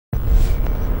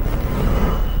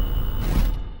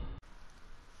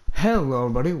Hello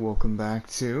everybody, welcome back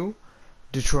to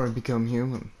Detroit Become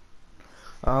Human.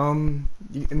 In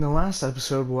the last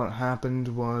episode what happened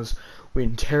was we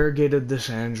interrogated this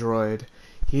android,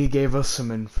 he gave us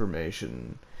some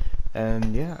information,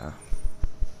 and yeah.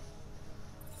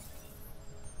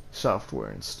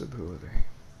 Software instability.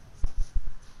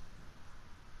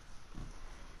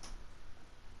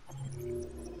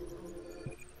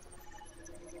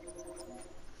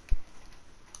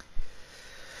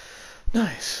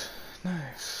 Nice,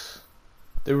 nice.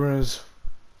 There was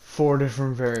 4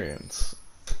 different variants.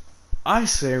 I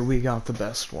say we got the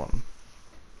best one.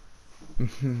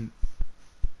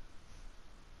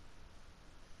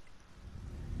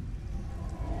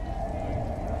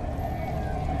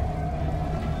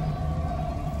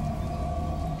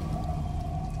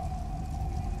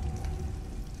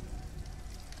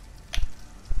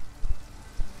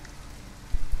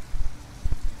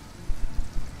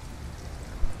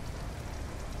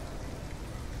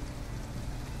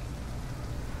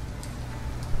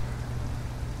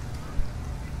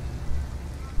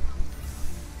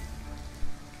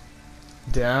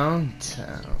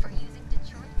 Downtown.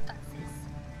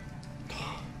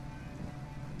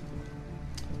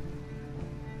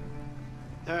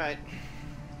 Alright.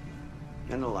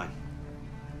 End of the line.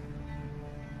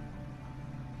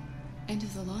 End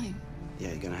of the line?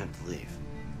 Yeah, you're gonna have to leave.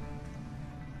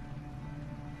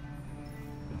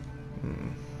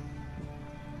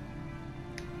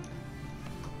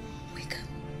 Wake up.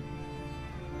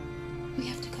 We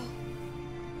have to go.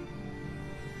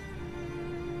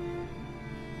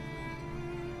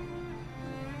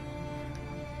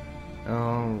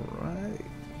 Alright.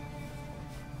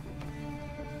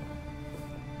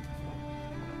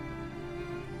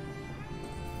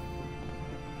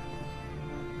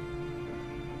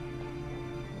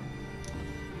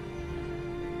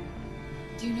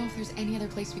 Do you know if there's any other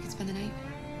place we could spend the night?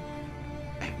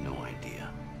 I have no idea.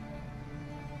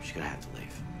 She's gonna have to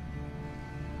leave.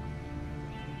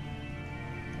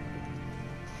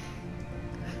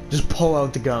 Just pull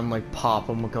out the gun, like pop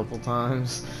him a couple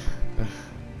times.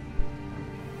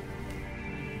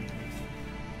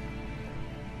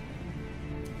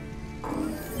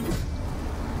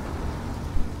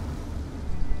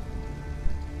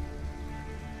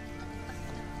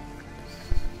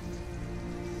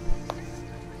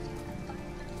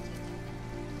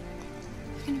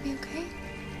 You're gonna be okay?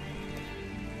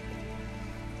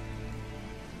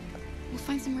 We'll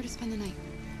find somewhere to spend the night.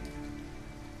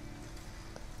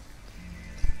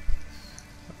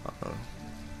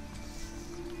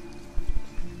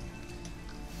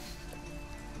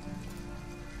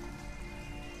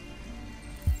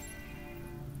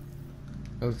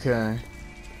 Okay.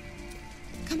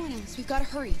 Come on, Alice, we've gotta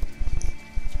hurry.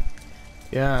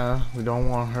 Yeah, we don't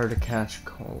want her to catch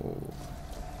cold.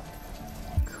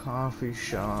 Coffee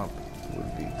shop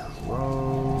would be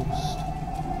closed.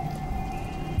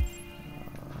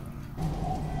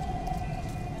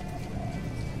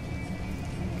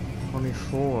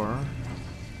 24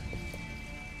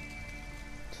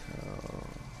 till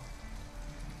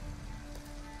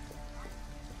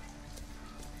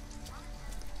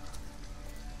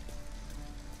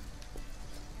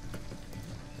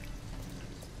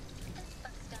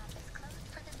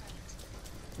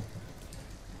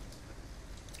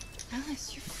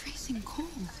Alice, you're freezing cold.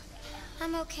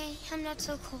 I'm okay. I'm not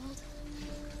so cold.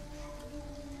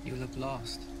 You look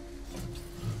lost.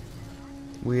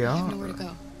 we I have are. nowhere to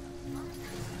go.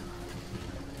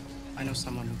 I know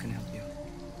someone who can help you.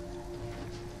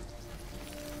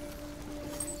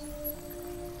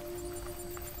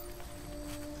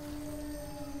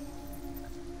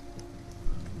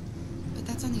 But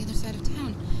that's on the other side of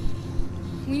town.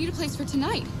 We need a place for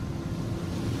tonight.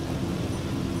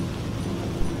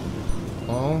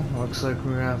 Oh, looks like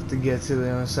we have to get to the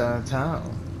other side of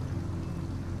town.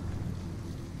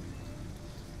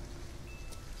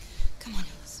 Come on,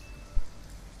 Alice.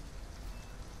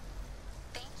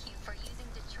 Thank you for using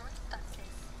Detroit buses.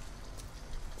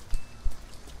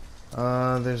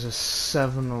 There's a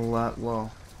 7-Eleven,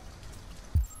 well,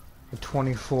 a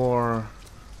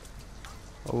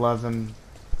 24/11.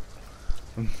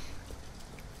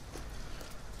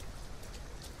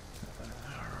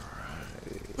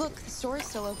 Look, the store is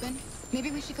still open. Maybe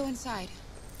we should go inside.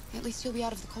 At least you'll be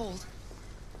out of the cold.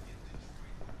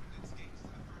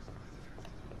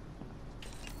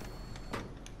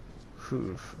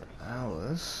 Food for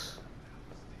Alice.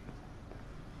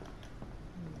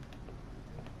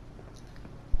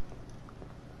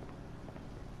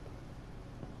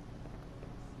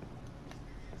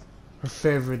 Her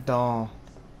favorite doll.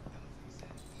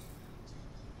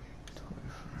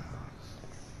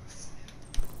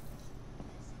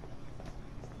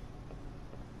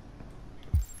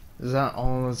 Is that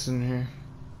all that's in here?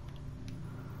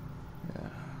 Yeah,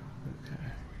 okay.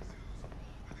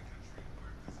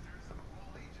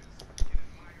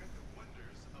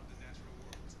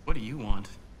 What do you want?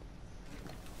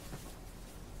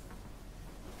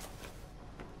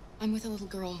 I'm with a little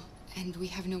girl, and we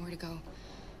have nowhere to go.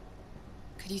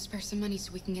 Could you spare some money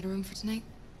so we can get a room for tonight?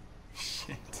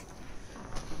 Shit.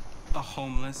 A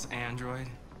homeless android?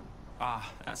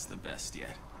 Ah, that's the best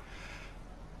yet.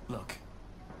 Look,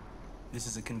 this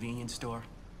is a convenience store,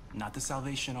 not the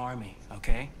Salvation Army,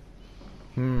 okay?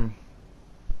 Hmm.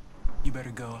 You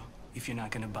better go if you're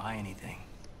not gonna buy anything.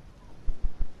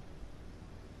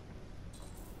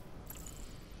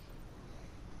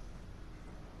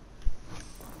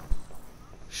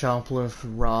 Shoplift,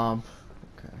 rob.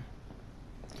 Okay.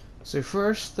 So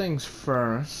first things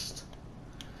first.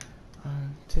 I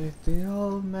take the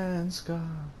old man's car.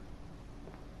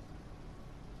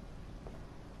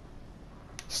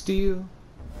 Steal.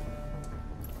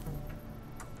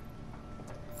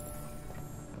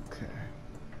 Okay.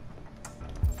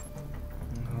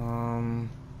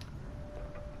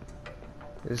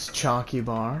 This Chalky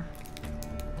Bar.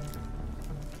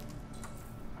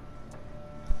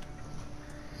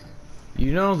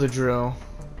 You know the drill.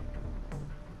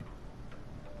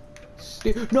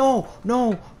 No,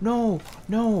 no, no, no,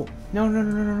 no, no, no, no,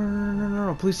 no, no, no, no, no,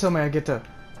 no. Please tell me I get to.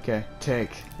 Okay, take.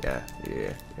 Yeah,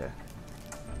 yeah, yeah.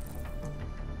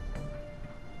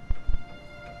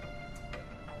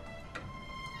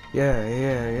 Yeah,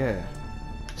 yeah, yeah.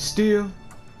 Steal.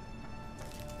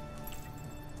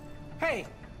 Hey,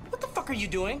 what the fuck are you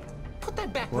doing? Put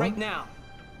that back What? right now.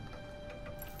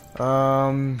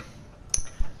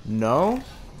 No?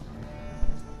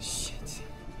 Shit.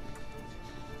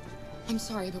 I'm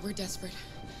sorry, but we're desperate.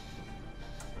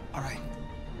 All right.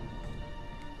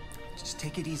 Just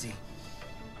take it easy.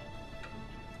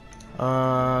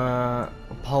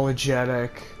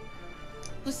 Apologetic.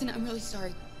 Listen, I'm really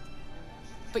sorry.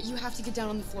 But you have to get down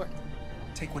on the floor.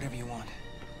 Take whatever you want.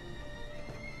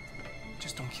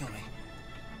 Just don't kill me.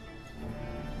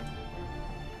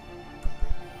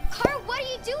 Car, what are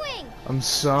you doing? I'm You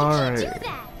sorry. can't do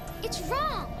that. It's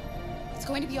wrong. It's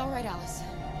going to be all right, Alice.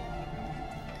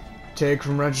 Take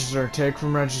from register, take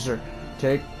from register.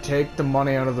 Take the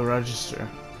money out of the register.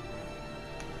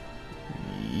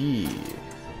 Yeah.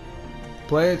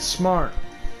 Play it smart.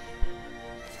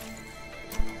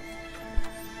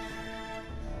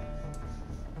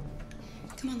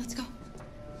 Come on, let's go.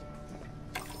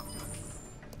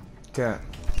 Okay.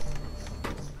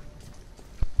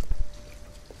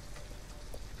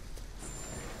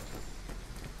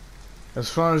 As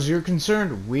far as you're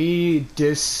concerned, we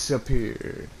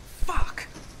disappeared. Fuck!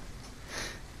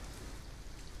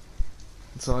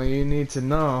 That's all you need to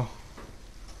know.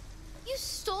 You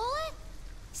stole it?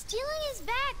 Stealing is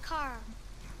bad, Carl.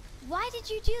 Why did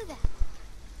you do that?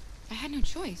 I had no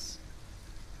choice.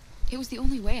 It was the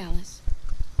only way, Alice.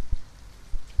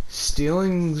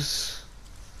 Stealing's...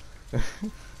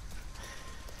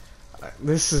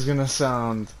 This is gonna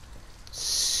sound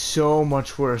so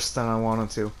much worse than I wanted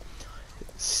to.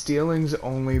 Stealing's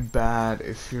only bad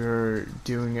if you're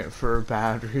doing it for a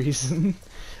bad reason.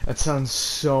 That sounds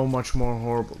so much more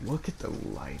horrible. Look at the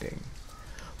lighting.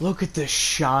 Look at the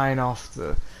shine off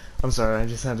the... I'm sorry, I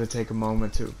just had to take a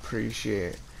moment to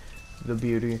appreciate the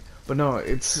beauty. But no,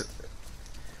 it's...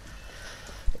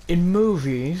 In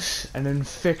movies and in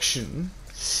fiction,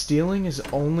 stealing is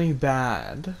only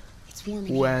bad It's warm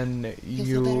in here. when You'll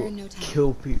feel better you in no time.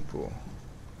 kill people.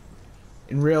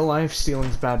 In real life,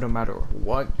 stealing's bad no matter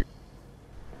what.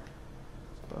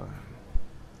 But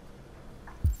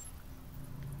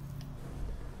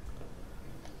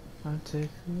I take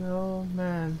the old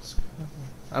man's car.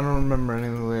 I don't remember any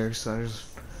of the lyrics. I just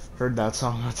heard that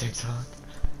song on TikTok.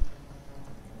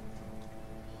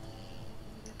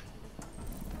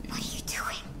 What are you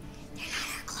doing? They're not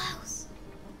our clothes.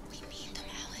 We need them,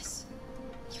 Alice.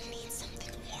 You need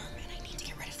something warm, and I need to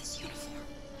get rid of this uniform.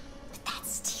 But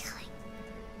that's stealing.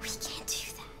 We can't do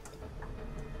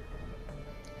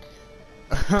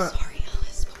that. Sorry,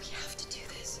 Alice, but we have to do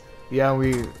this. Yeah,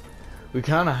 we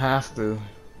kind of have to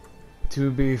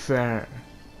be fair.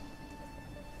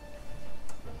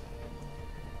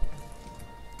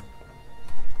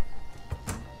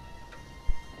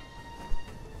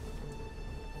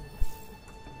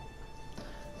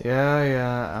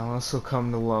 Yeah, Alice will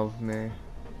come to love me.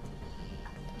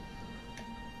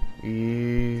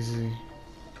 Easy.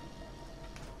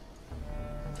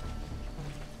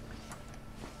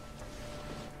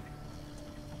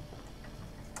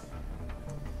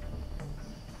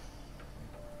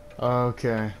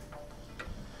 Okay.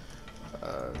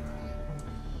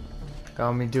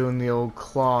 Got me doing the old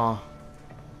claw.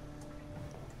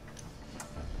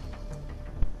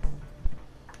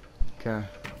 Okay.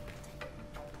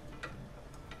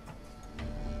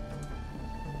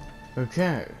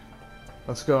 Okay.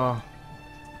 Let's go.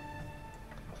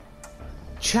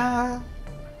 Child.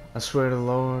 I swear to the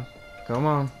Lord. Come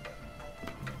on.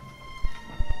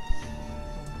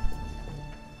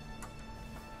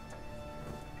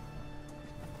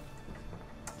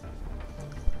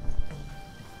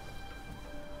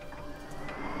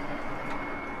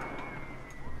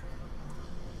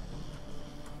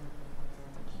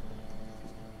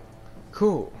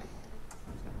 Cool.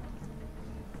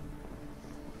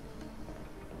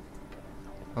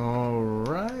 All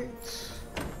right.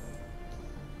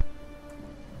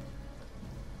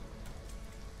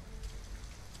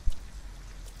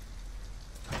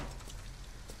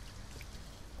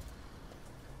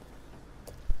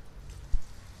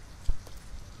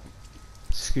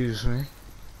 Excuse me.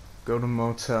 Go to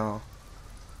motel.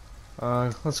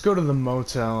 Let's go to the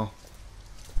motel.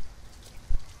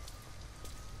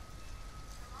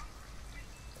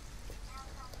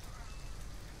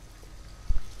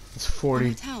 It's 40.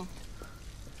 Motel.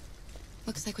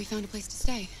 Looks like we found a place to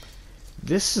stay.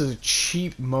 This is a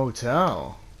cheap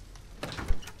motel.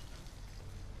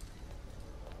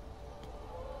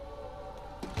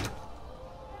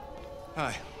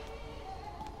 Hi.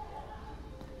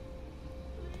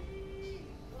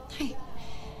 Hey,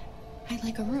 I'd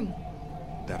like a room.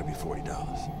 That'll be $40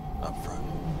 up front.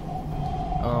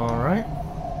 All right.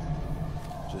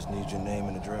 Just need your name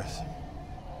and address.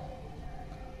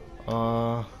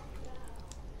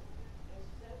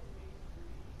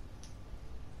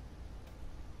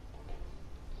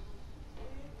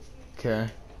 Okay.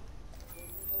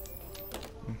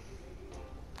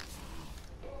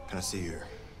 Can I see your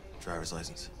driver's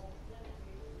license?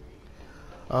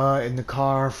 In the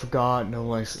car, forgot, no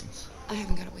license. I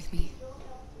haven't got it with me.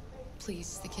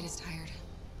 Please, the kid is tired.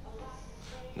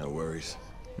 No worries.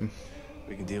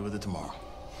 We can deal with it tomorrow.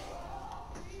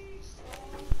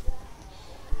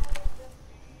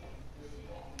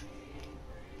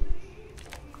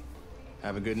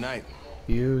 Have a good night.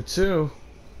 You too.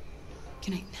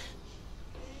 Good night.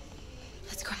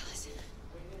 Let's go, Alice.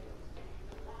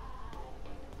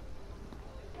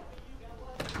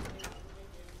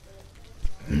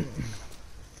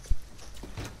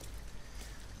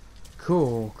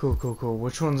 Cool, cool, cool, cool.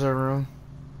 Which one's our room?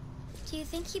 Do you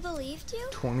think he believed you?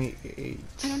 28.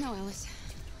 I don't know, Alice.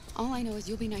 All I know is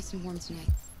you'll be nice and warm tonight.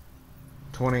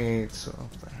 28, so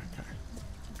okay.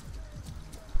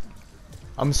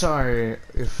 I'm sorry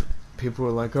if people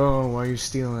were like, oh, why are you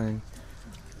stealing?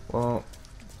 Well,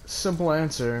 simple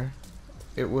answer,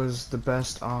 it was the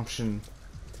best option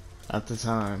at the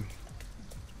time.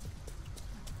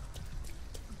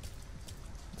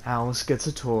 Alice gets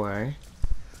a toy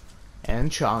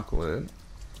and chocolate,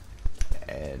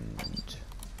 and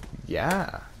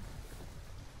yeah,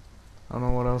 I don't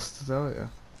know what else to tell you.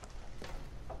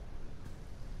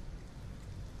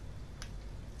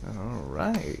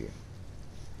 Alright.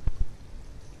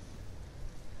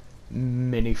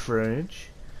 Mini fridge.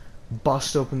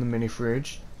 Bust open the mini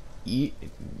fridge. Eat,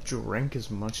 drink as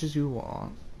much as you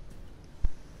want.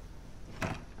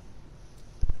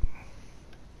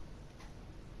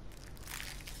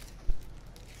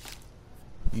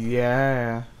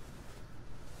 Yeah.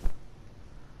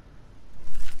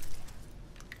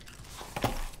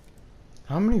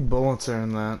 How many bullets are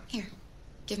in that? Here,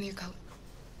 give me your coat.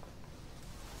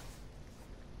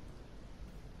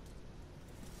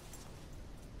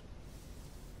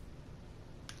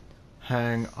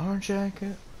 Hang our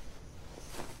jacket.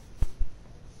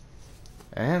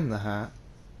 And the hat.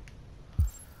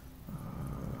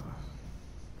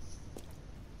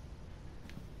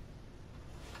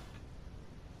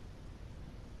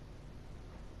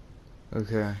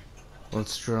 Okay,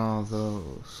 let's draw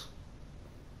those.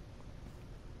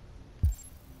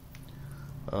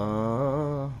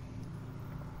 Well,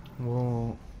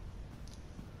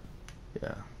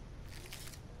 yeah.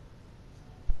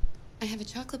 I have a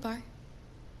chocolate bar.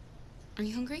 Are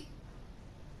you hungry?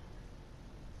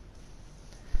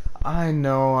 I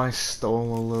know I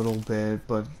stole a little bit,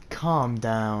 but calm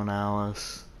down,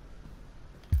 Alice.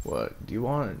 What, do you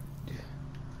want it?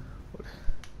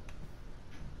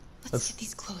 Let's get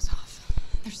these clothes off.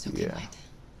 They're soaking Yeah. wet.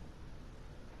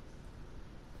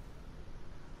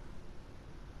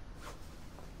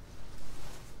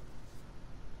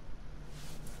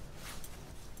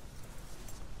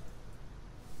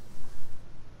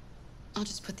 I'll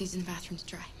just put these in the bathroom to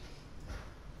dry.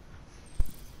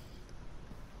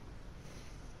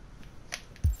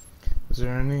 Is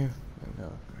there any?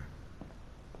 No.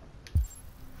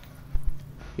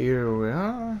 Here we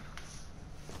are.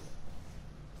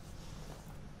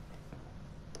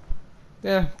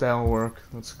 Yeah, that'll work.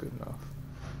 That's good enough.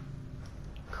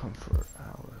 Comfort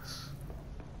Alice.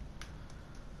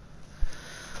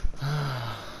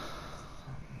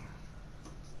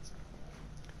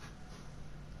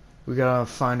 We gotta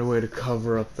find a way to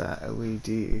cover up that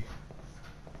LED.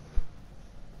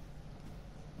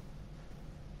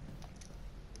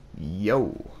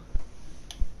 Yo.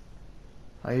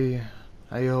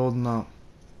 How you holding up?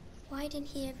 Why didn't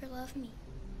he ever love me?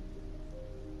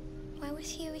 Why was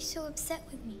he always so upset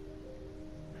with me?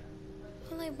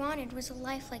 All I wanted was a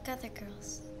life like other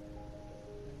girls.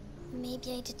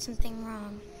 Maybe I did something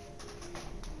wrong.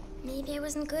 Maybe I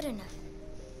wasn't good enough.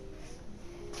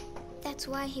 That's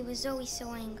why he was always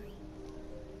so angry.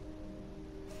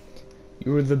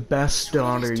 You were the best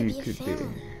daughter you be a could be.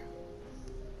 family.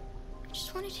 I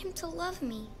just wanted him to love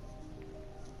me.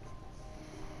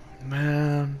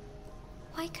 Man.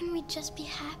 Why couldn't we just be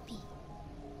happy?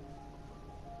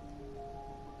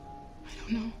 I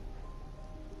don't know.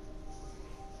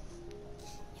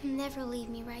 You'll never leave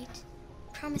me, right?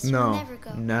 Promise you'll No, never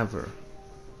go. never.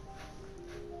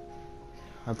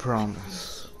 I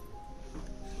promise.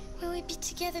 Will we be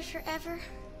together forever?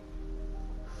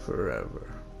 Forever.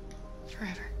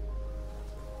 Forever.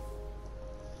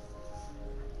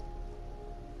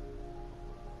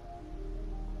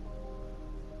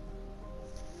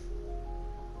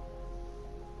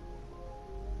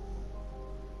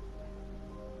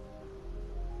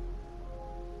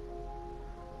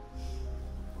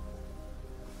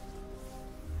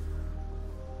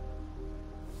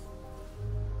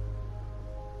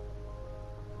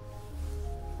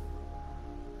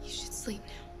 You should sleep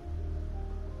now.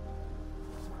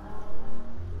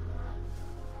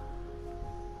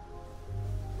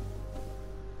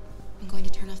 I'm going to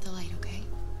turn off the light, okay?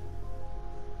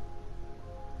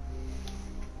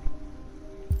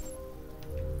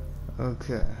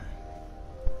 Okay.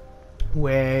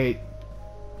 Wait.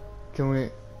 Can we...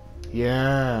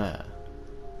 Yeah.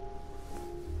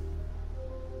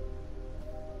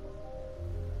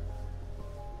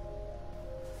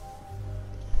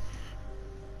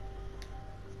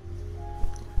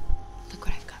 Look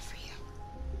what I've got for you.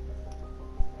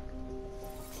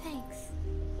 Thanks.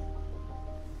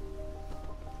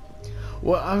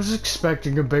 Well, I was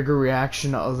expecting a bigger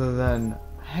reaction other than,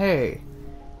 hey,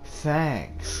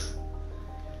 thanks.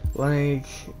 Like,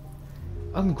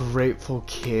 ungrateful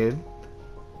kid.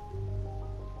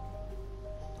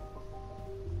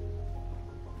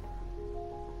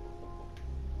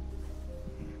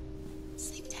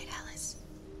 Sleep tight, Alice.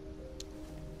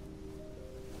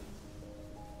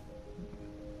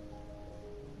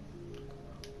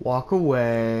 Walk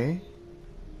away.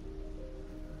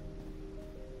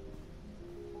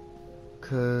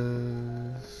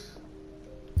 'Cause...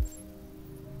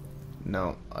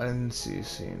 No, I didn't see a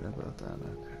scene about that,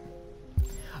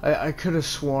 okay. I could have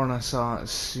sworn I saw a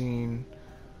scene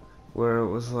where it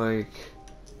was like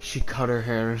she cut her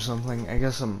hair or something. I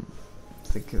guess I'm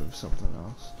thinking of something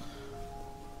else.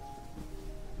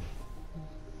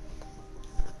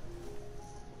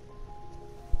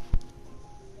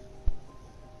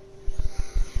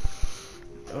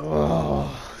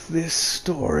 Oh, this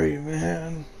story,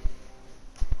 man.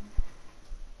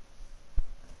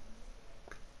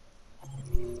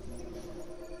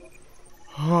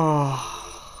 Oh.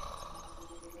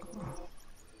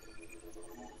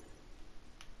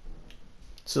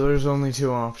 So there's only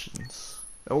two options.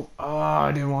 Oh,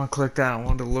 I didn't want to click that. I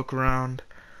wanted to look around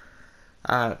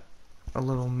at a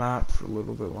little map for a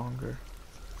little bit longer.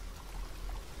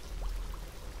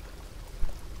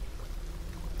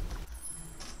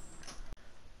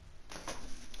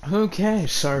 Okay,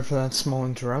 sorry for that small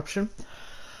interruption.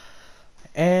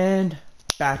 And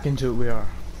back into it we are.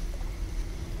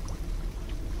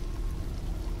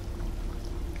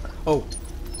 Oh,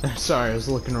 sorry, I was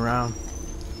looking around.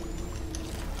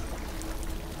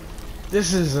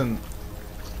 This isn't...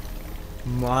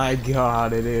 My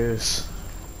God, it is.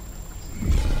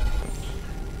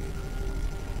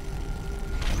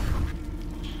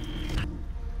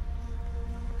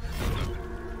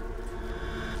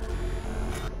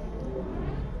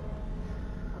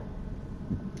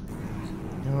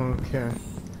 Okay.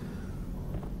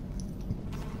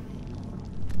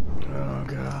 Oh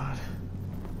God.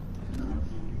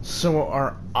 So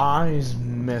our eye's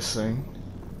missing.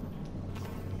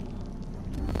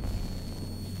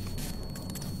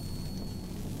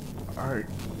 Our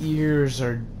ears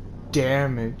are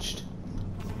damaged.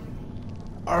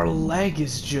 Our leg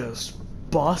is just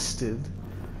busted.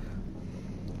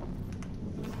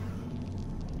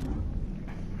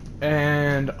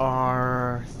 And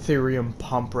our therium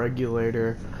pump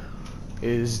regulator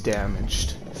is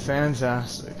damaged.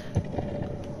 Fantastic.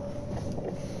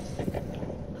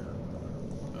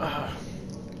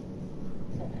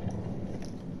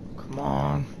 Come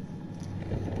on.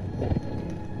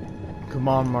 Come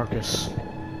on, Marcus.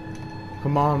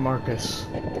 Come on, Marcus.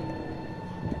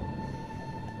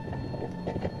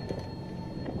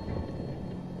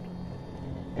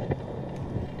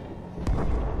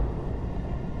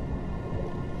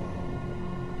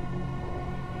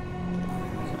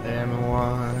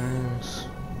 Analyze.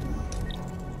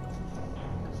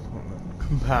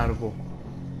 Compatible.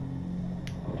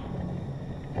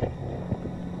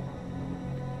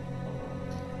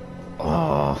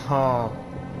 Oh.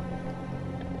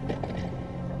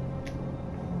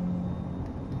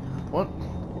 What?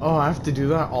 Oh, I have to do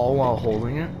that all while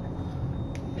holding it?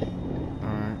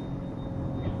 Alright.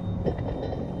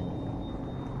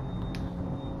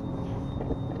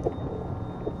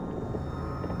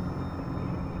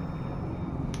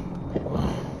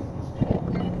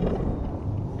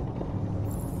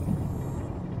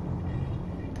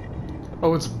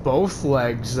 Oh, it's both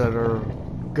legs that are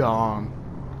gone.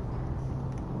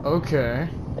 Okay.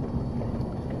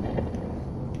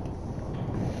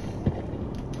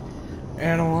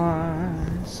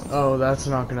 Analyze. Oh, that's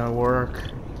not gonna work.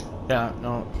 Yeah,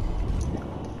 no.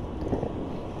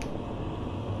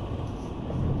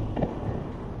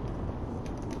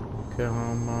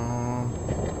 Come on.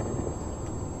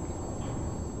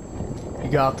 You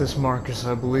got this, Marcus.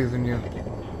 I believe in you.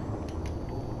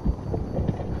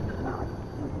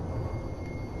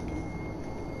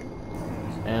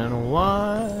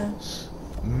 Analyze.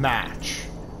 Match.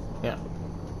 Yeah.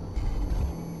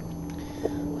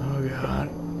 Oh god.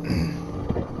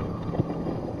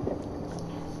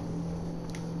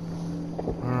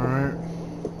 Alright.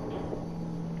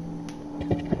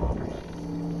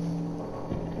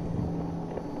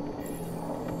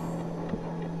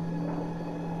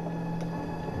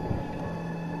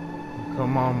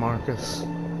 Come on, Marcus.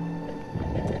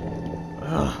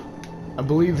 I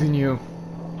believe in you.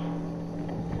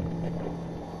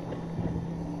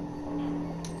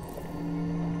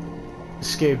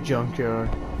 Escape junkyard.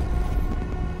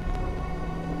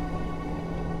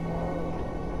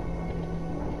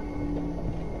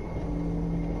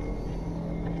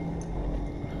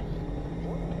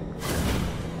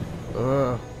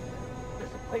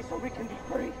 There's a place where we can be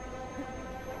free.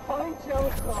 Find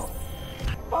Jericho.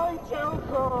 Find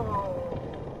Jericho.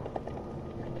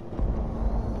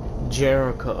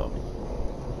 Jericho.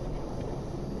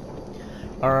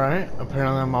 Alright,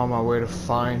 apparently I'm on my way to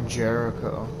find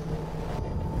Jericho.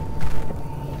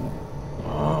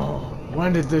 Oh,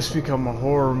 when did this become a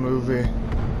horror movie?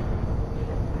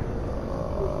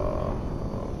 Oh,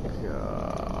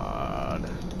 God.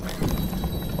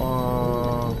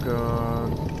 Oh,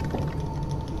 God.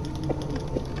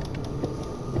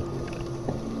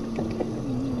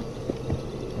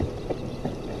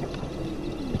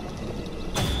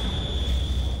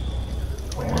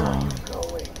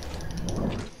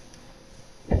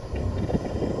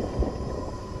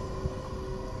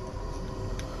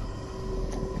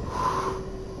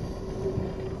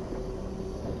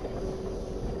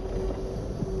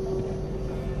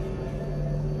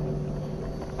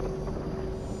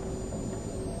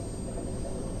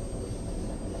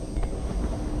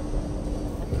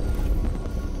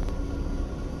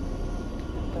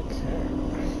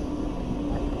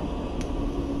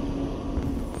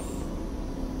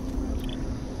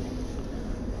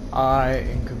 I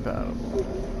incompatible.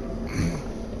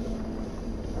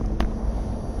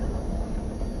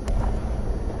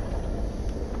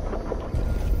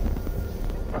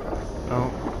 Oh.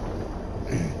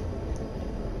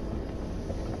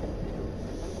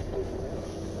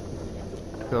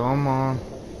 Come on.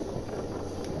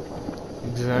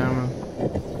 Examine.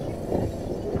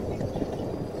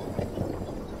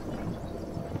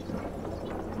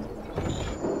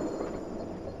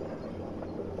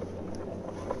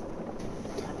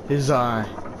 His eye.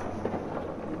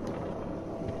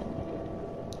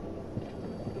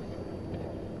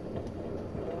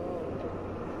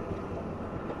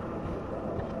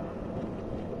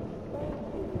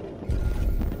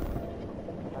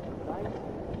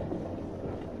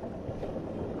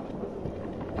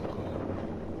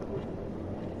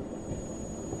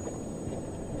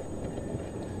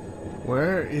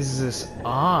 Where is this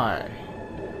eye?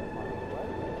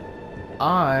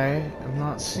 I am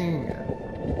not seeing it.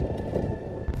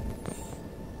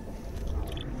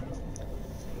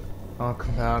 Oh,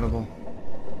 compatible.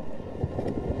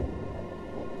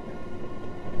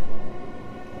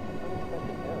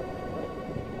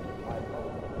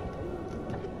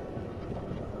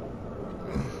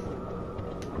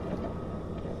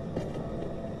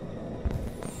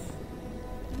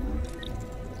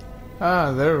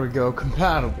 Ah, there we go.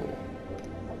 Compatible.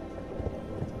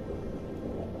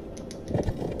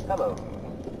 Hello.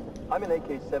 I'm an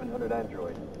AK-700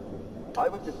 android. I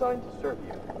was designed to serve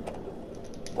you.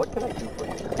 What can I do for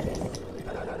you?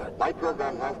 My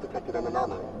program has detected an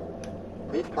anomaly.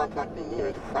 Please contact the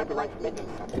nearest CyberLife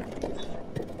Maintenance Center.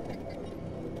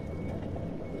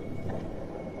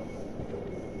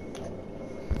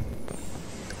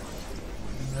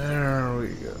 There we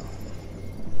go.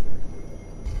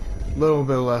 A little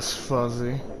bit less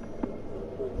fuzzy.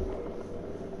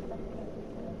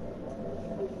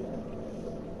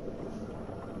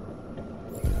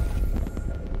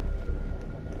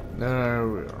 There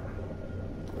we are.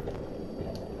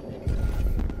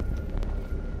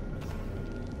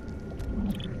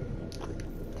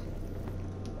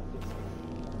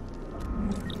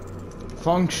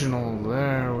 Functional,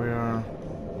 there we are.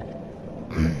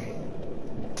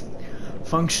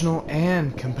 Functional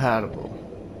and compatible.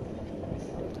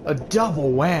 A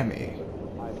double whammy.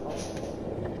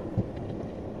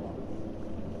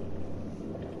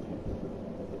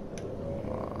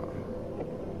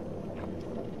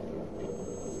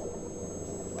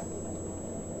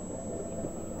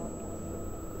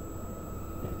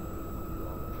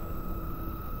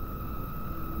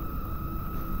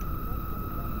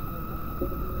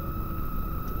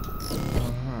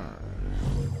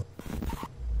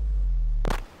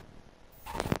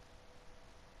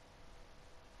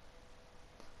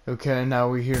 Okay, now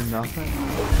we hear nothing.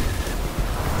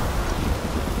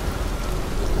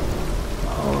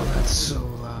 Oh, that's so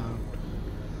loud.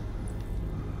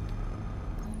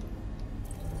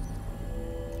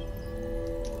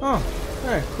 Oh,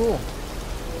 hey, cool.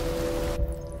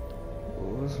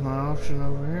 What was my option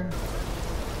over here?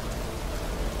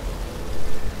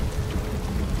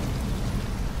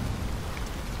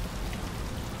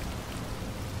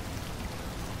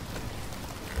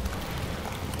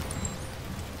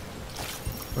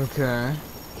 Okay.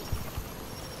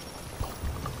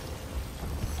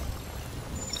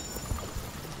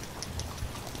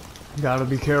 Gotta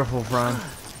be careful, friend.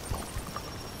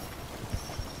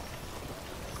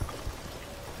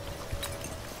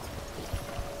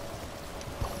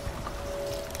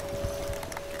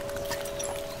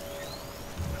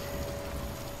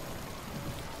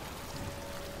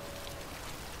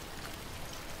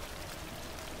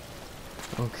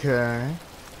 Okay.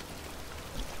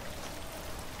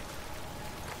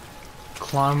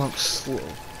 Climb up slow.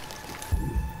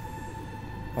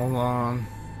 Hold on.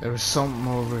 There was something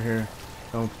over here.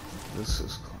 Nope. This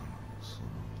is climb up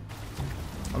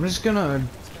slow. I'm just gonna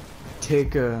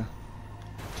take a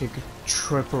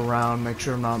trip around, make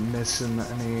sure I'm not missing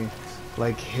any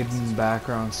like hidden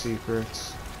background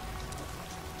secrets.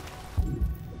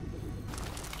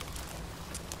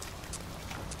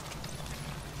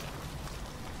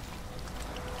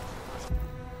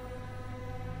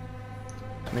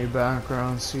 Any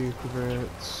background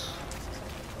secrets,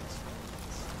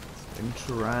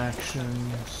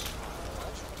 interactions?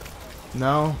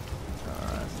 No?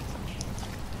 Alright.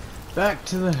 Back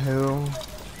to the hill.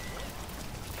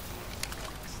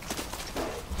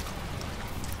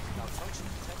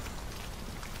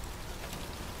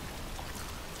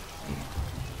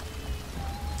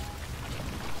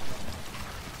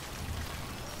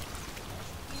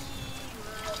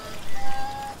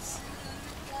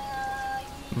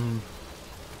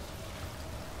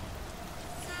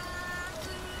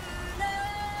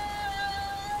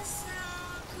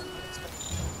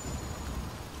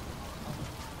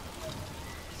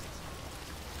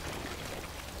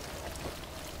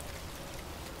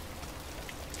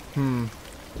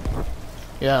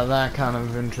 Yeah, that kind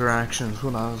of interaction is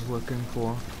what I was looking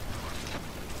for.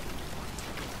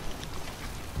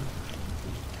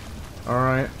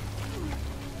 Alright.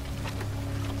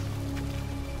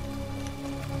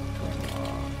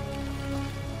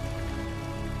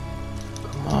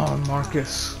 Come on,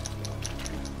 Marcus.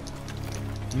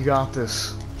 You got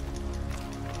this.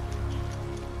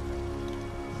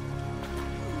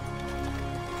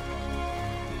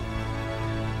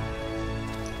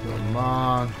 Come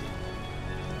on.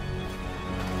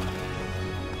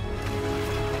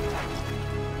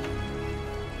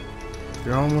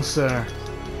 You're almost there.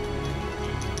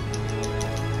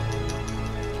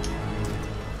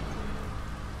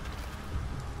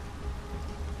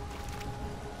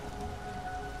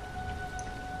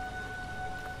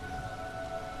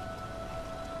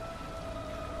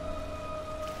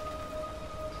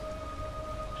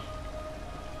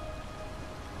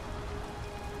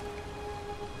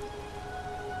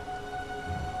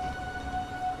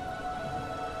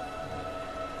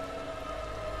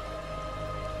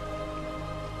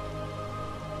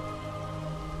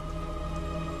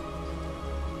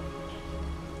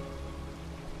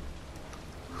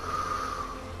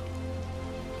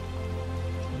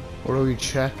 What are we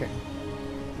checking?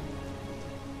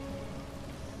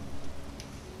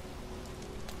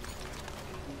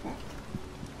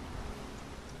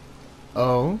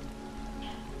 Oh?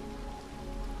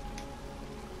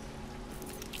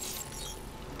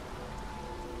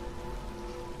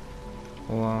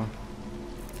 Hold on.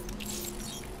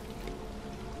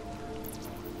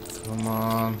 Come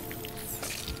on.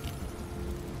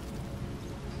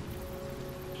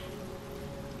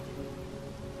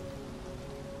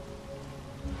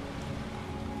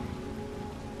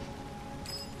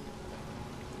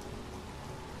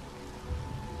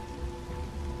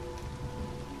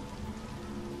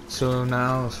 So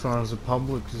now, as far as the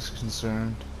public is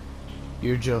concerned,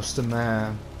 you're just a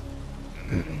man.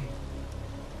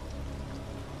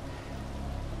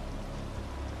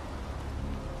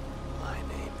 My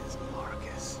name is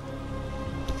Marcus.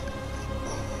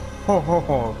 Ho ho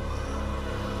ho.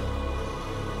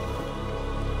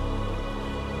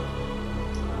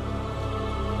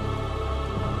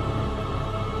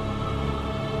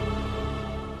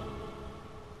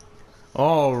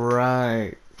 All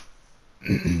right.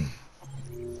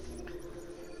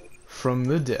 From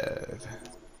the dead.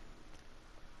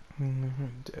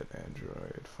 Dead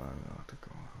android. Find out to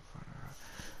go.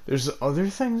 There's other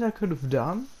things I could have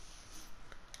done.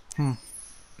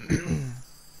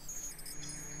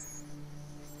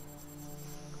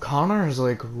 Connor has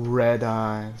like red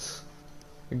eyes.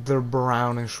 Like they're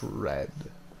brownish red.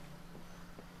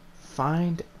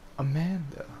 Find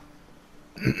Amanda.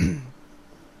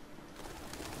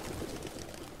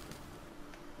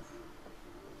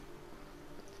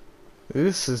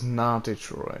 This is not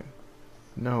Detroit.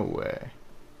 No way.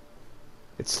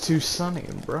 It's too sunny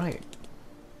and bright.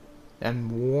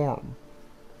 And warm.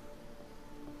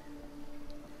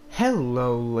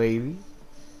 Hello, lady.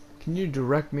 Can you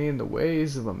direct me in the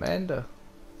ways of Amanda?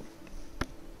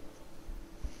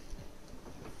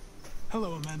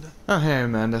 Hello, Amanda. Oh, hey,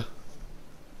 Amanda.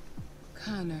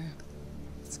 Connor,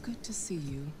 it's good to see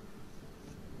you.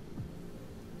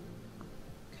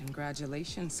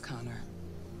 Congratulations, Connor.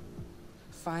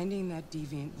 Finding that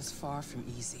deviant was far from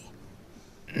easy.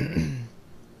 And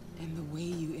the way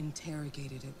you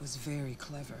interrogated it was very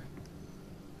clever.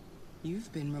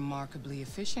 You've been remarkably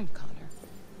efficient, Connor.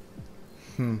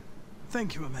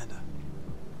 Thank you, Amanda.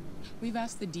 We've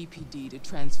asked the DPD to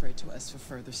transfer it to us for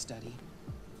further study.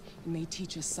 It may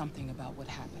teach us something about what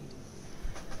happened.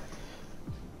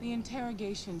 The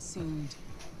interrogation seemed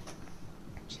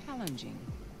challenging.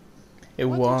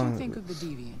 What did you think of the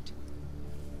deviant?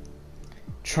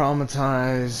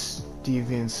 Traumatized,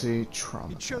 deviancy,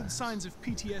 traumatized. It showed signs of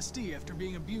PTSD after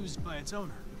being abused by its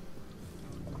owner.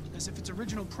 As if its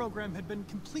original program had been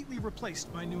completely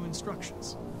replaced by new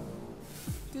instructions.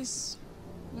 This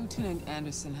Lieutenant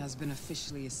Anderson has been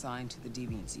officially assigned to the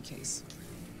deviancy case.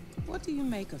 What do you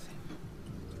make of him?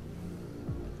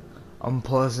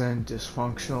 Unpleasant,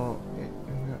 dysfunctional,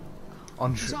 It's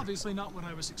unsure. obviously not what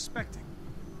I was expecting.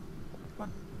 But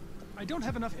I don't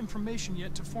have enough information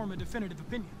yet to form a definitive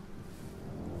opinion.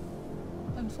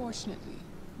 Unfortunately,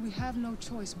 we have no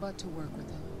choice but to work with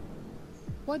him.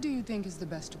 What do you think is the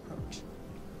best approach?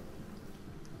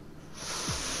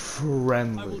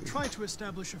 Friendly. I will try to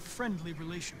establish a friendly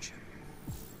relationship.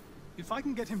 If I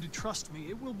can get him to trust me,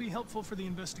 it will be helpful for the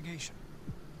investigation.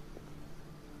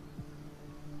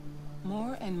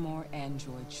 More and more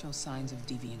androids show signs of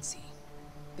deviancy.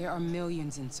 There are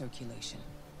millions in circulation.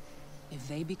 If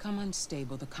they become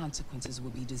unstable, the consequences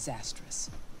will be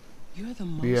disastrous. You're the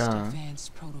most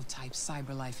advanced prototype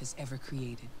CyberLife has ever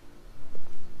created.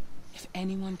 If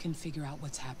anyone can figure out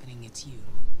what's happening, it's you.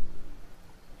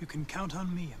 You can count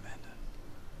on me, Amanda.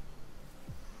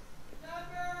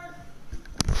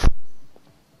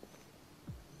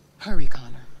 Hurry,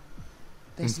 Connor.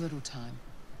 There's little time.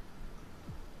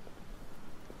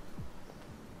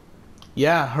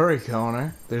 Yeah, hurry,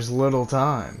 Connor. There's little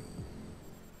time.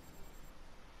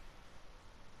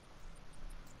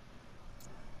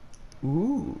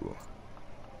 Ooh.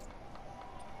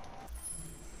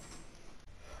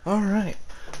 Alright.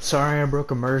 Sorry I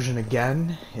broke immersion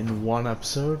again in one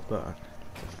episode, but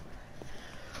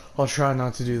I'll try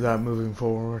not to do that moving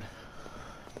forward.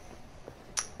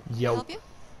 Can I Yo. help you?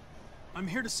 I'm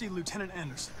here to see Lieutenant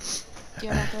Anderson. Do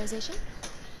you have authorization?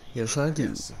 Yes, I do.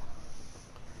 Yes.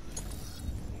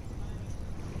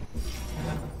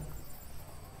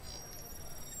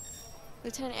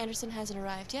 Lieutenant Anderson hasn't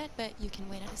arrived yet, but you can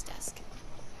wait at his desk.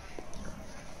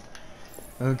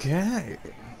 Okay.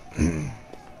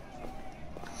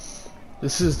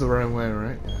 This is the right way,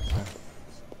 right? Okay.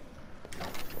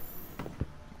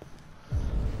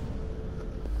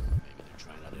 Maybe they're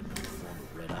trying out a new form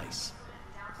of red ice.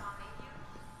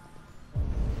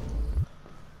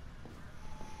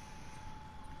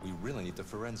 the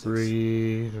forensics.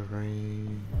 Read.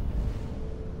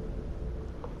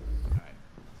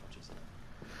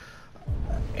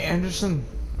 Anderson.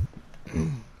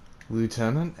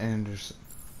 Lieutenant Anderson.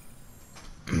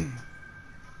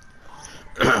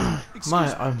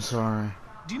 I'm sorry.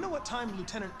 Do you know what time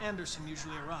Lieutenant Anderson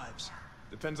usually arrives?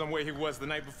 Depends on where he was the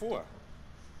night before.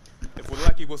 If we're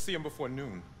lucky, we'll see him before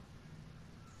noon.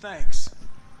 Thanks.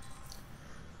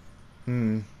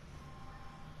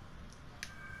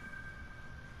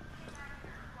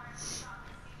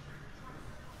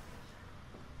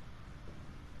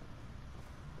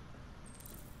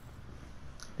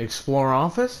 Explore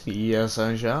office? Yes,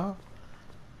 I shall.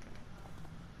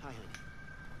 Hi, honey.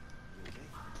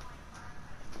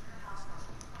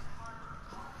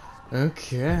 You okay?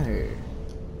 Okay.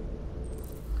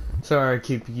 Sorry, I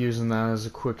keep using that as a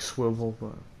quick swivel,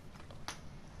 but...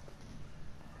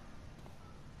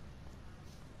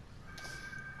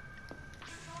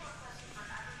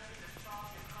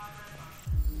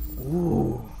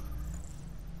 Ooh.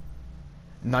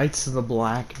 Knights of the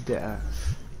Black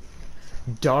Death.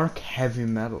 Dark heavy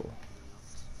metal.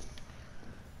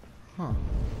 Huh.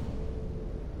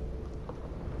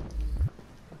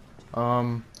 I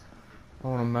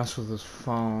want to mess with his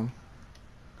phone.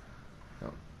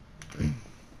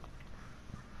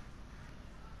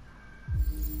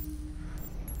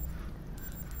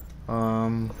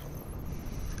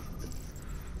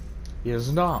 He has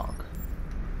a dog.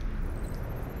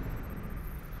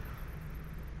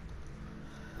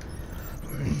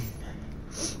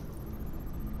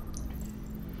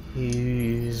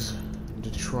 He's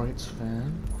Detroit's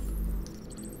fan.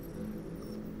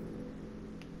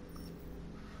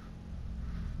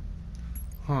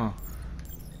 Huh.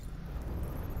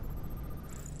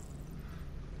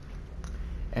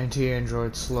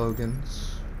 Anti-android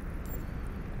slogans.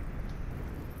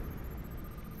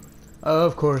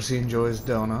 Of course he enjoys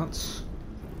donuts.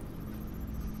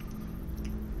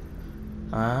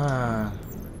 Ah.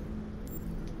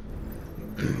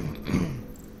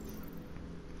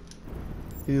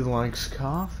 He likes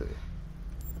coffee.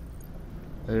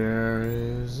 There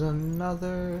is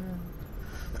another.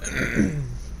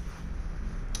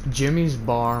 Jimmy's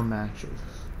Bar Matches.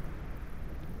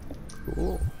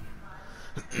 Cool.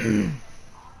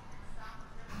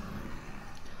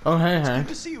 Oh, hey, It's Hank.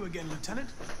 good to see you again, Lieutenant.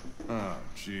 Oh,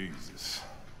 Jesus.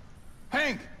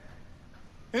 Hank!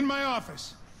 In my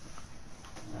office.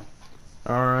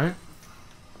 Alright.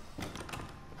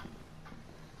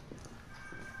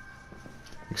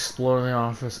 Explore the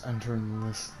office, enter and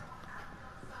listen.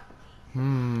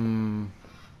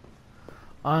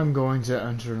 I'm going to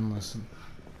enter and listen.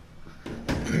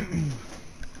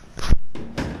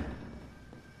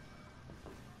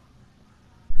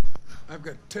 I've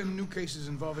got 10 new cases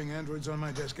involving androids on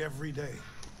my desk every day.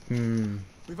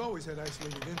 We've always had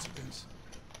isolated incidents.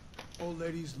 Old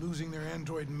ladies losing their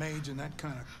android maids and that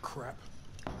kind of crap.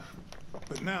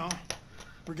 But now,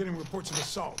 we're getting reports of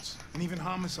assaults and even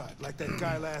homicide, like that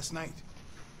guy last night.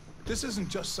 This isn't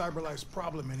just CyberLife's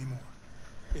problem anymore.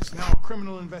 It's now a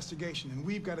criminal investigation, and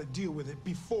we've got to deal with it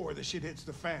before the shit hits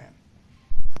the fan.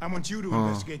 I want you to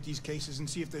investigate these cases and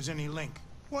see if there's any link.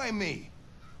 Why me?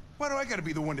 Why do I gotta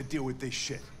be the one to deal with this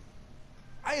shit?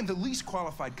 I am the least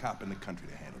qualified cop in the country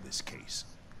to handle this case.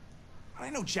 I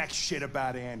know jack shit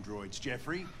about androids,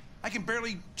 Jeffrey. I can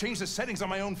barely change the settings on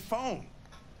my own phone.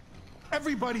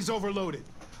 Everybody's overloaded.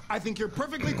 I think you're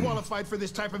perfectly qualified for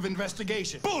this type of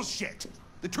investigation. Bullshit!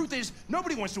 The truth is,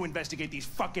 nobody wants to investigate these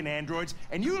fucking androids,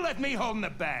 and you left me holding the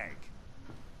bag.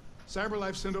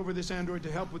 CyberLife sent over this android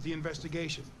to help with the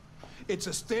investigation. It's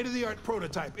a state-of-the-art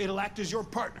prototype. It'll act as your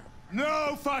partner.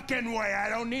 No fucking way! I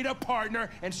don't need a partner,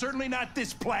 and certainly not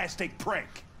this plastic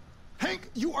prick. Hank,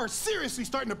 you are seriously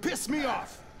starting to piss me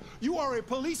off. You are a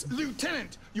police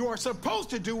lieutenant. You are supposed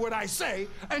to do what I say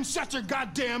and shut your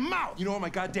goddamn mouth. You know what my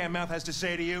goddamn mouth has to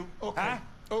say to you? Okay, huh?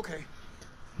 okay.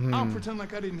 I'll pretend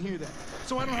like I didn't hear that.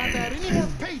 So I don't have to add any more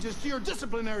pages to your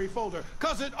disciplinary folder,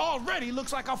 because it already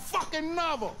looks like a fucking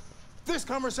novel. This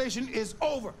conversation is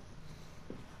over.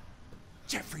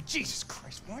 Jeffrey, Jesus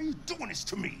Christ, why are you doing this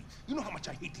to me? You know how much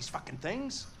I hate these fucking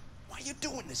things. Why are you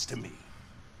doing this to me?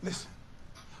 Listen,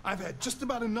 I've had just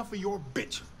about enough of your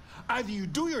bitch. Either you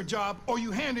do your job or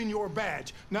you hand in your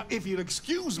badge. Now, if you'll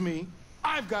excuse me,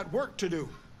 I've got work to do.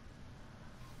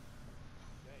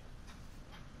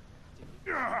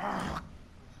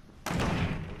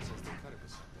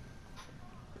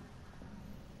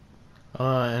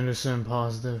 Anderson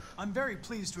positive. I'm very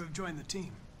pleased to have joined the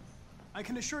team. I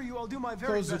can assure you I'll do my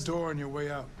very best. Close the door on your way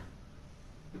out.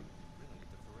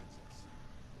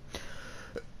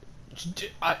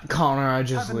 Connor, I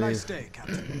just Have a leave. nice day,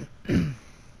 Captain.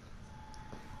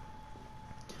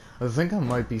 I think I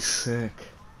might be sick.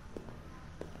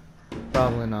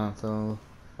 Probably not, though.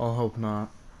 I'll hope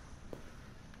not.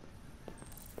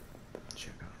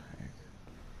 Check out Hank.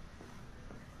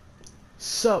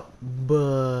 Sup,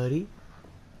 buddy?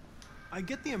 I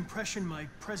get the impression my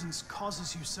presence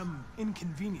causes you some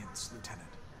inconvenience, Lieutenant.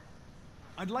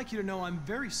 I'd like you to know I'm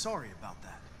very sorry about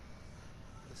that.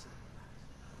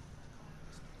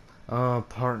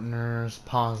 Partners,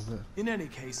 positive. In any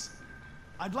case,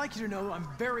 I'd like you to know I'm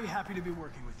very happy to be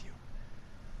working with you.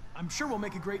 I'm sure we'll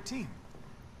make a great team.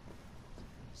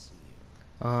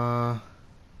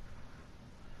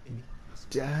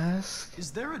 Desk?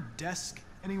 Is there a desk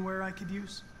anywhere I could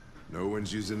use? No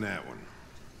one's using that one.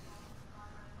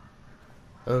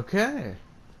 Okay.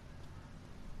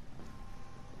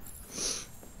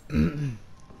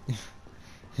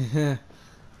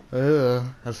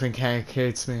 I think Hank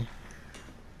hates me.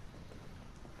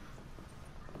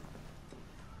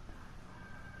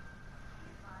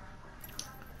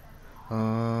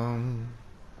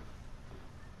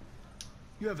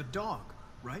 You have a dog,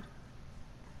 right?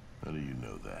 How do you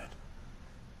know that?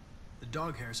 The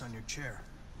dog hair's on your chair.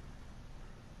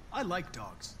 I like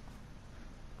dogs.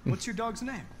 What's your dog's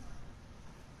name?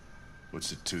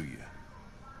 What's it to you?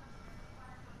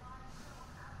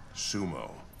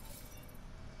 Sumo.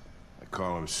 I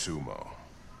call him Sumo.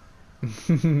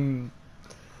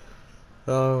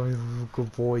 Oh,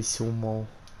 good boy, Sumo.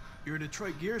 You're a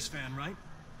Detroit Gears fan, right?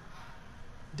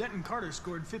 Denton Carter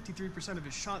scored 53% of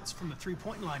his shots from the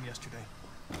three-point line yesterday.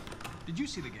 Did you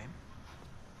see the game?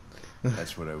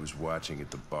 That's what I was watching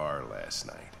at the bar last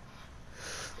night.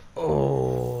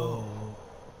 Oh.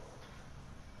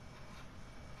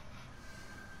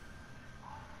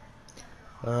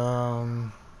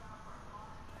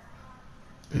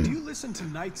 Do you listen to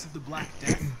Knights of the Black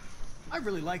Death? I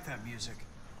really like that music.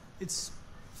 It's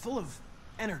full of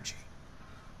energy.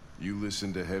 You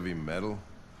listen to heavy metal?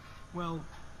 Well,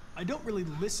 I don't really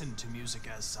listen to music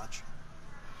as such,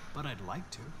 but I'd like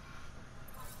to.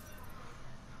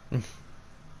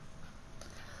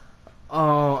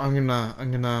 Oh, I'm gonna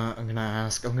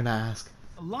ask. A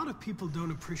lot of people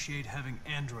don't appreciate having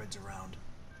androids around.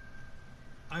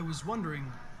 I was wondering,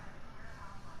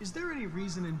 is there any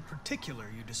reason in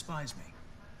particular you despise me?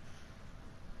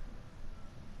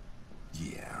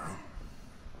 Yeah.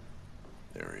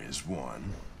 There is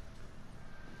one.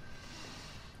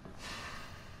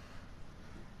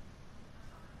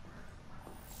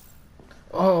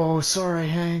 Oh, sorry,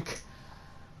 Hank.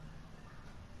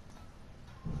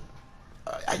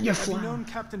 Have you known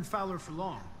Captain Fowler for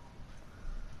long?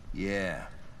 Yeah.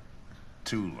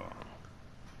 Too long.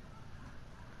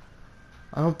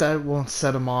 I hope that won't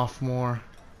set him off more.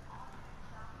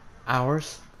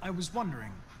 Hours? I was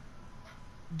wondering,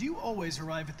 do you always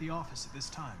arrive at the office at this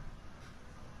time?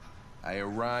 I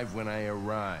arrive when I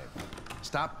arrive.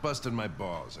 Stop busting my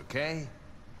balls, okay?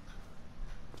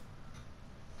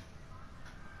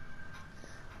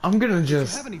 I'm gonna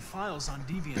just... If you have any files on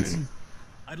Deviants,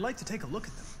 I'd like to take a look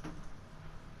at them.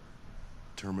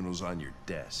 Terminal's on your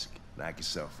desk. Knock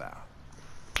yourself out.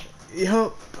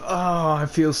 Yup. Oh, I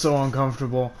feel so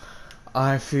uncomfortable.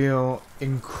 I feel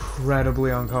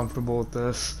incredibly uncomfortable with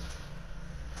this.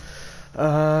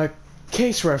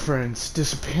 Case reference,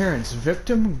 disappearance,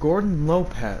 victim Gordon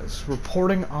Lopez,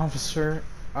 reporting officer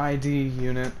ID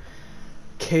unit,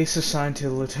 case assigned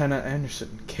to Lieutenant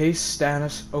Anderson, case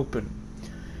status open.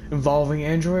 Involving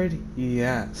android?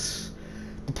 Yes.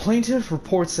 The plaintiff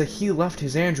reports that he left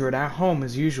his android at home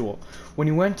as usual when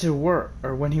he went to work.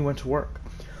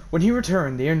 When he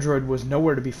returned, the android was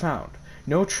nowhere to be found.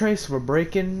 No trace of a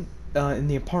break-in in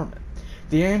the apartment.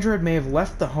 The android may have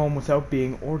left the home without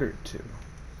being ordered to.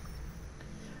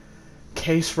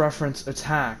 Case reference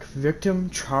attack. Victim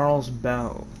Charles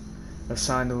Bell.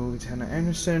 Assigned to Lieutenant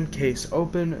Anderson. Case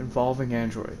open involving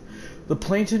android. The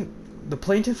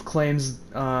plaintiff claims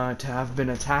to have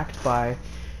been attacked by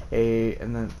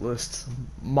and then lists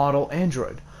model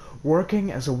android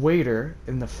working as a waiter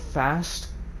in the Fast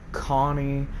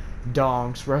Connie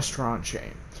Dogs restaurant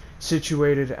chain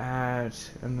situated at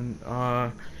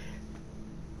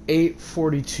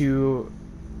 842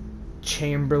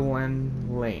 Chamberlain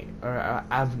Lane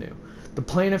Avenue. The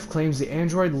plaintiff claims the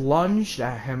android lunged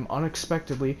at him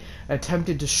unexpectedly and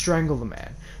attempted to strangle the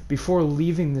man before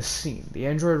leaving the scene. The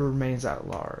android remains at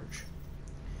large.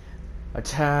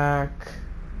 Attack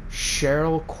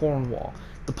Cheryl Cornwall.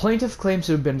 The plaintiff claims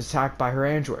to have been attacked by her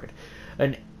android,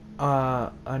 an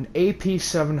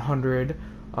AP700,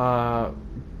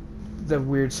 the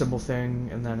weird symbol thing,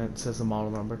 and then it says the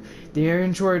model number. The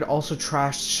android also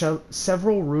trashed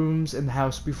several rooms in the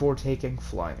house before taking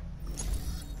flight.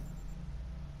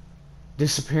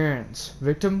 disappearance.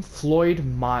 Victim Floyd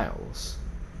Miles.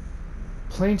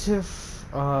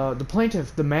 The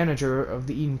plaintiff, the manager of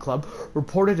the Eden Club,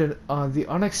 reported the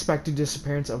unexpected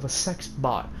disappearance of a sex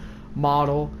bot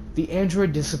model. The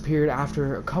android disappeared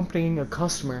after accompanying a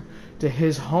customer to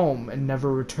his home and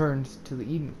never returned to the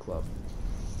Eden Club.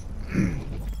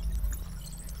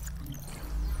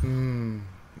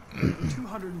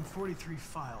 243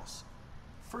 files.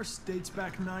 First dates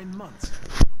back 9 months.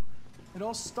 It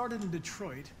all started in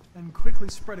Detroit and quickly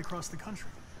spread across the country.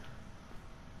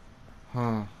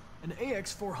 Huh. An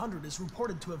AX-400 is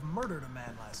reported to have murdered a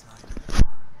man last night.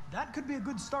 That could be a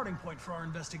good starting point for our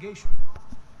investigation.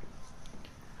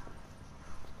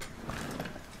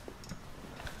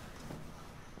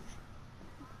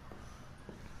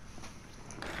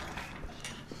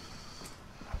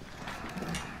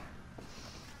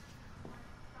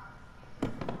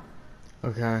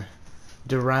 Okay.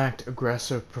 Direct,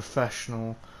 aggressive,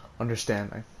 professional,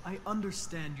 understanding. I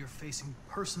understand you're facing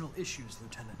personal issues,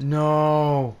 Lieutenant.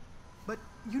 No. But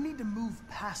you need to move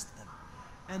past them.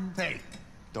 And hey,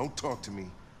 don't talk to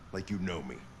me like you know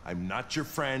me. I'm not your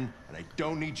friend, and I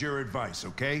don't need your advice,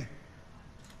 okay?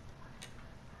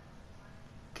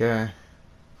 Okay.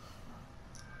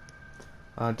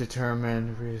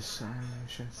 Determined,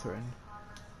 reassignation threatened.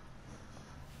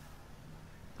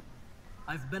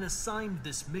 I've been assigned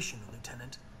this mission,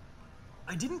 Lieutenant.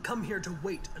 I didn't come here to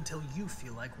wait until you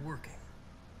feel like working.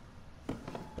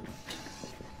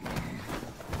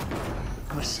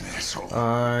 Listen, asshole.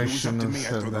 I if it was up to shouldn't me, have I'd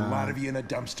throw said the that. lot of you in a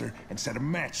dumpster and set a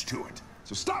match to it.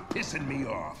 So stop pissing me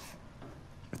off.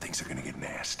 Or things are gonna get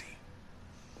nasty.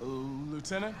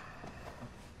 Lieutenant?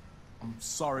 I'm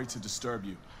sorry to disturb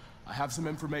you. I have some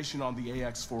information on the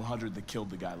AX-400 that killed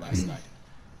the guy last night.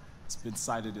 It's been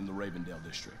sighted in the Ravendale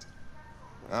district.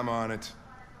 I'm on it.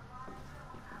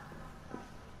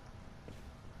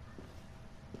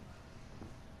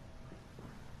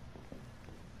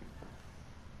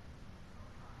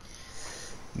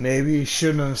 Maybe you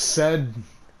shouldn't have said,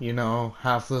 you know,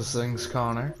 half those things,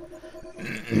 Connor.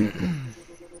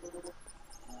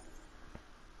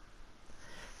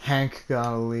 Hank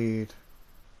got a lead.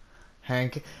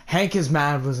 Hank is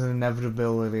mad was an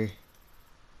inevitability.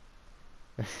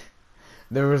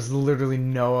 There was literally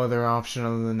no other option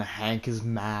other than Hank is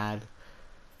mad.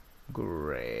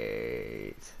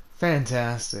 Great.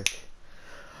 Fantastic.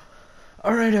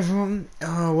 Alright everyone,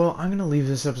 well I'm gonna leave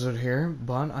this episode here,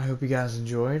 but I hope you guys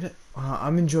enjoyed.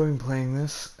 I'm enjoying playing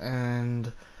this,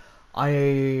 and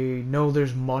I know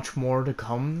there's much more to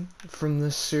come from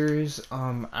this series,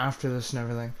 after this and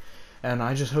everything. And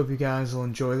I just hope you guys will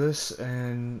enjoy this,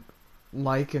 and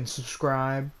like and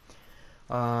subscribe.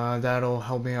 That'll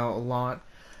help me out a lot.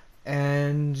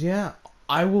 And yeah,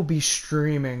 I will be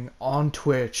streaming on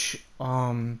Twitch,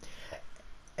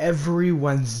 every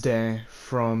Wednesday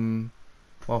from,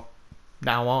 well,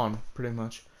 now on, pretty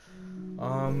much.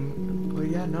 But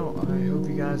yeah, no, I hope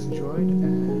you guys enjoyed,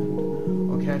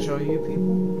 and I'll catch all you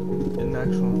people in the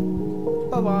next one.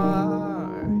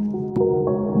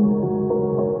 Bye-bye!